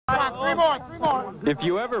If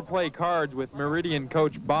you ever play cards with Meridian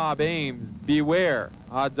coach Bob Ames, beware.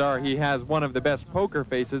 Odds are he has one of the best poker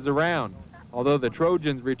faces around. Although the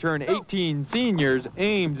Trojans return 18 seniors,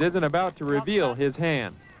 Ames isn't about to reveal his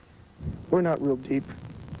hand. We're not real deep.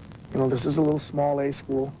 You know, this is a little small A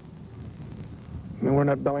school. I mean, we're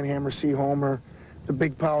not Bellingham or Seaholm or the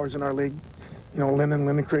big powers in our league. You know,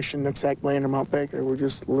 Lynden Christian, Nooksack, Blaine, or Mount Baker. We're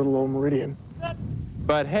just little old Meridian.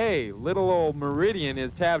 But hey, little old Meridian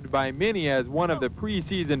is tabbed by many as one of the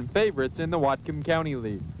preseason favorites in the Whatcom County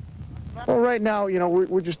League. Well, right now, you know,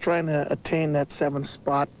 we're just trying to attain that 7th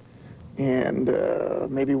spot and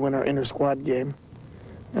maybe win our inter-squad game.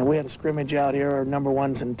 And we had a scrimmage out here, our number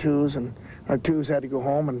 1s and 2s, and our 2s had to go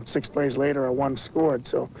home, and 6 plays later, our 1s scored.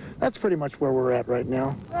 So that's pretty much where we're at right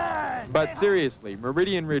now. But seriously,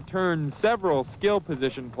 Meridian returned several skill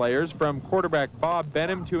position players, from quarterback Bob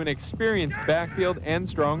Bennum to an experienced backfield and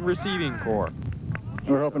strong receiving core.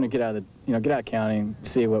 We're hoping to get out of get out of county and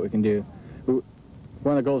see what we can do. One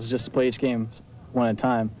of the goals is just to play each game one at a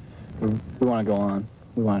time. We want to go on.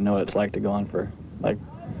 We want to know what it's like to go on for, like,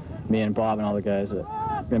 me and Bob and all the guys that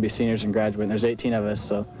are going to be seniors and graduating. There's 18 of us,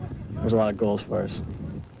 so there's a lot of goals for us.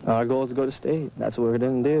 Our goal is to go to state. That's what we're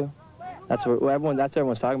going to do. That's what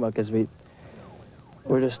everyone's talking about, because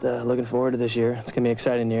we're just looking forward to this year. It's going to be an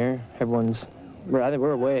exciting year. I think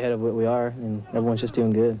we're way ahead of what we are, and everyone's just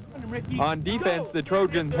doing good. On defense, the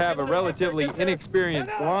Trojans have a relatively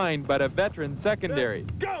inexperienced line, but a veteran secondary.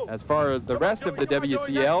 As far as the rest of the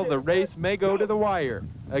WCL, the race may go to the wire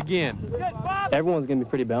again. Everyone's going to be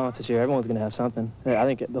pretty balanced this year. Everyone's going to have something. I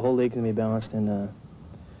think the whole league's going to be balanced,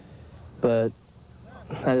 but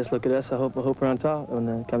I just look at us. I hope we're on top when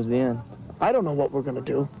it comes to the end. I don't know what we're going to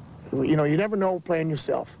do. You know, you never know playing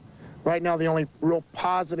yourself. Right now, the only real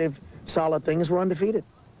positive, solid thing is we're undefeated.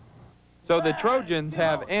 So the Trojans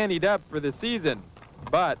have anteed up for the season,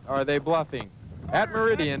 but are they bluffing? At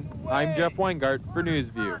Meridian, I'm Jeff Weingart for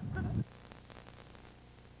Newsview.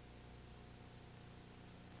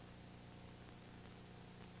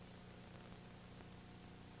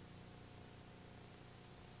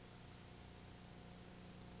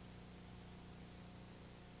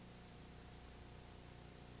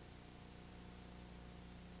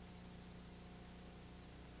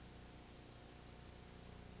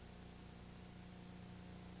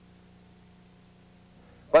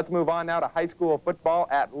 Let's move on now to high school football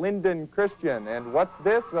at Lynden Christian. And what's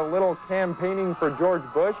this? A little campaigning for George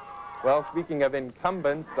Bush? Well, speaking of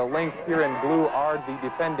incumbents, the Lynx here in blue are the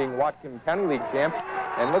defending Whatcom County League champs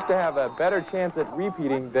and look to have a better chance at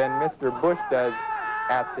repeating than Mr. Bush does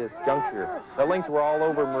at this juncture. The Lynx were all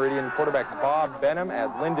over Meridian quarterback Bob Bennum as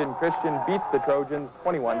Lynden Christian beats the Trojans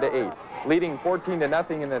 21-8. Leading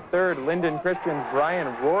 14-0 in the third, Lynden Christian's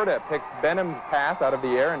Brian Rorda picks Bennum's pass out of the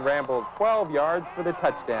air and rambles 12 yards for the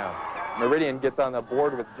touchdown. Meridian gets on the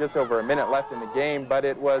board with just over a minute left in the game, but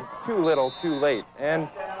it was too little, too late. And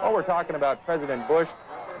while we're talking about President Bush,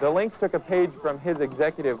 the Lynx took a page from his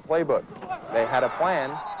executive playbook. They had a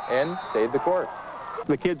plan and stayed the course.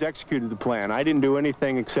 The kids executed the plan. I didn't do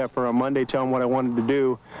anything except for on Monday tell them what I wanted to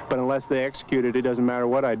do, but unless they executed, it doesn't matter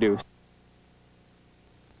what I do.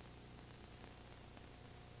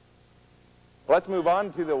 Let's move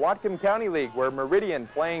on to the Whatcom County League, where Meridian,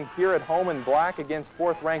 playing here at home in black against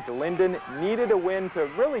 4th-ranked Lynden, needed a win to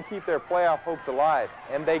really keep their playoff hopes alive,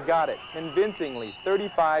 and they got it convincingly,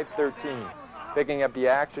 35-13. Picking up the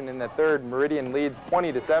action in the third, Meridian leads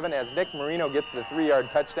 20-7 as Nick Marino gets the 3-yard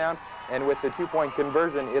touchdown, and with the 2-point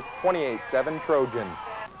conversion, it's 28-7 Trojans.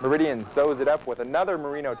 Meridian sews it up with another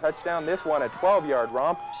Marino touchdown, this one a 12-yard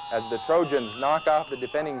romp, as the Trojans knock off the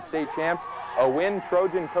defending state champs. A win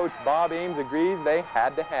Trojan coach Bob Ames agrees they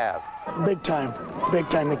had to have. Big time, big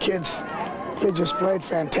time. The kids just played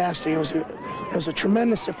fantastic. It was a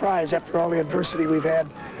tremendous surprise after all the adversity we've had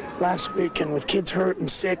last week, and with kids hurt and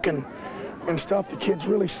sick and stuff, the kids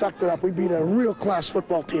really sucked it up. We beat a real class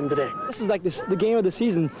football team today. This is like the game of the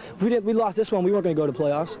season. If we lost this one, we weren't going to go to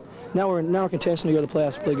playoffs. Now we're in contention to go to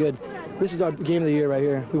playoffs. Play good. This is our game of the year right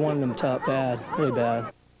here. We wanted them tough, bad, really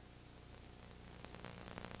bad.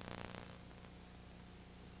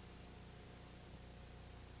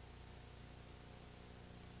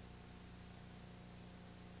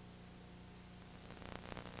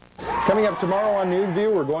 Coming up tomorrow on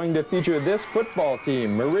Newsview, we're going to feature this football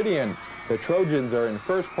team, Meridian. The Trojans are in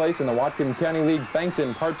first place in the Whatcom County League thanks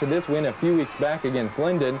in part to this win a few weeks back against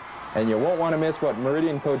Lynden. And you won't want to miss what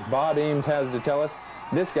Meridian coach Bob Ames has to tell us.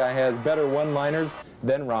 This guy has better one-liners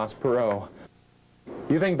than Ross Perot.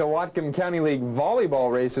 You think the Whatcom County League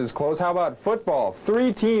volleyball race is close? How about football?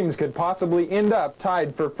 3 teams could possibly end up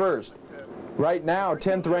tied for first. Right now,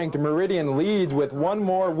 10th-ranked Meridian leads with one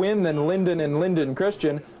more win than Lynden and Lynden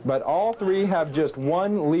Christian, but all three have just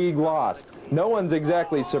one league loss. No one's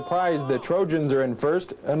exactly surprised the Trojans are in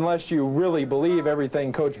first, unless you really believe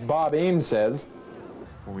everything Coach Bob Ames says.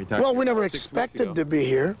 Well, we never expected to be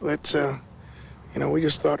here. It's, you know, we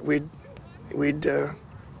just thought we'd you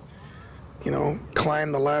know,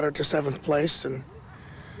 climb the ladder to 7th place and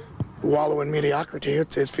wallow in mediocrity.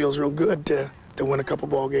 It feels real good to win a couple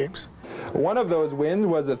ball games. One of those wins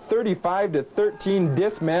was a 35-13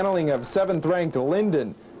 dismantling of 7th-ranked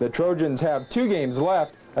Lynden. The Trojans have 2 games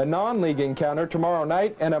left, a non-league encounter tomorrow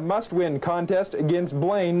night, and a must-win contest against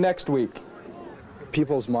Blaine next week.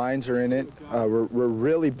 People's minds are in it. We're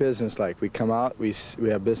really business-like. We come out, we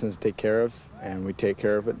have business to take care of, and we take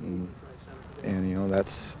care of it, and you know,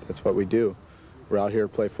 that's what we do. We're out here to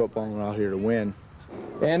play football, and we're out here to win.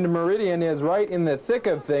 And Meridian is right in the thick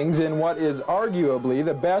of things in what is arguably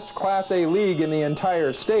the best Class A league in the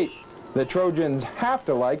entire state. The Trojans have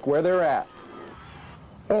to like where they're at.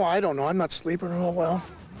 Oh, I don't know. I'm not sleeping real well.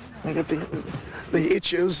 I get the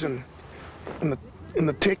itches and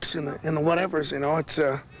the ticks and the whatevers. You know,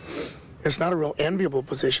 it's not a real enviable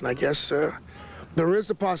position, I guess. There is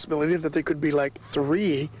a possibility that there could be like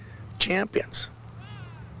 3 champions,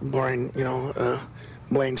 barring, you know,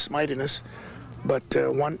 Blaine's smitiness. But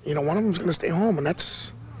one of them's going to stay home, and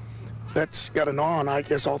that's got to gnaw on, I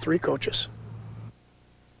guess, all 3 coaches.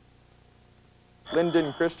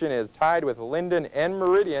 Lynden Christian is tied with Lynden and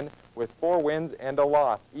Meridian with 4 wins and a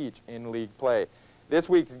loss each in league play. This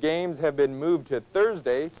week's games have been moved to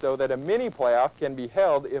Thursday so that a mini playoff can be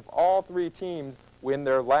held if all 3 teams win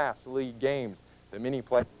their last league games. The mini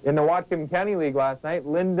play in the Whatcom County League last night,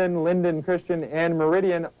 Lynden Christian, and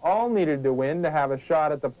Meridian all needed to win to have a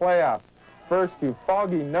shot at the playoffs. First to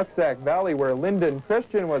foggy Nooksack Valley, where Lynden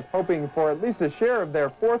Christian was hoping for at least a share of their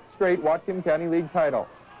 4th straight Whatcom County League title.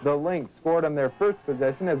 The Lynx scored on their first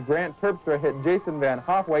possession as Grant Terpstra hit Jason Van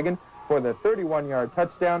Hofwagen for the 31-yard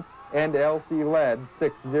touchdown, and LC led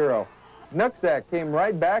 6-0. Nooksack came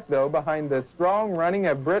right back, though, behind the strong running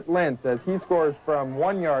of Britt Lentz as he scores from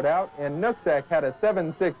 1 yard out, and Nooksack had a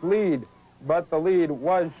 7-6 lead. But the lead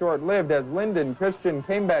was short-lived as Lynden Christian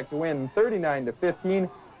came back to win 39-15.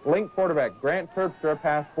 Link quarterback Grant Terpstra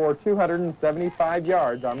passed for 275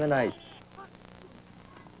 yards on the night.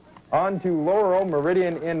 On to Laurel.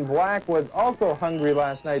 Meridian in black was also hungry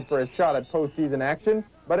last night for a shot at postseason action,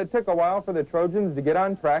 but it took a while for the Trojans to get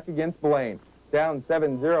on track against Blaine. Down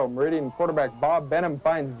 7-0, Meridian quarterback Bob Bennum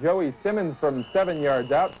finds Joey Simmons from 7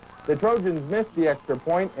 yards out. The Trojans missed the extra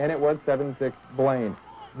point, and it was 7-6 Blaine.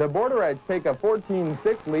 The Borderites take a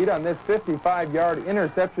 14-6 lead on this 55-yard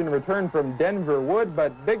interception return from Denver Wood,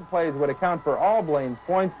 but big plays would account for all Blaine's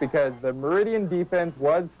points because the Meridian defense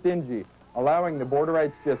was stingy, allowing the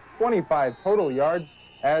Borderites just 25 total yards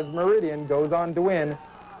as Meridian goes on to win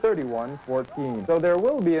 31-14. So there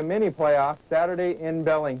will be a mini playoff Saturday in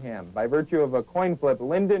Bellingham. By virtue of a coin flip,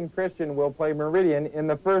 Lynden Christian will play Meridian in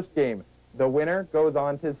the first game. The winner goes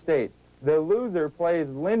on to state. The loser plays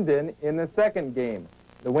Lynden in the second game.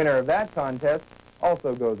 The winner of that contest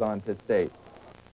also goes on to state.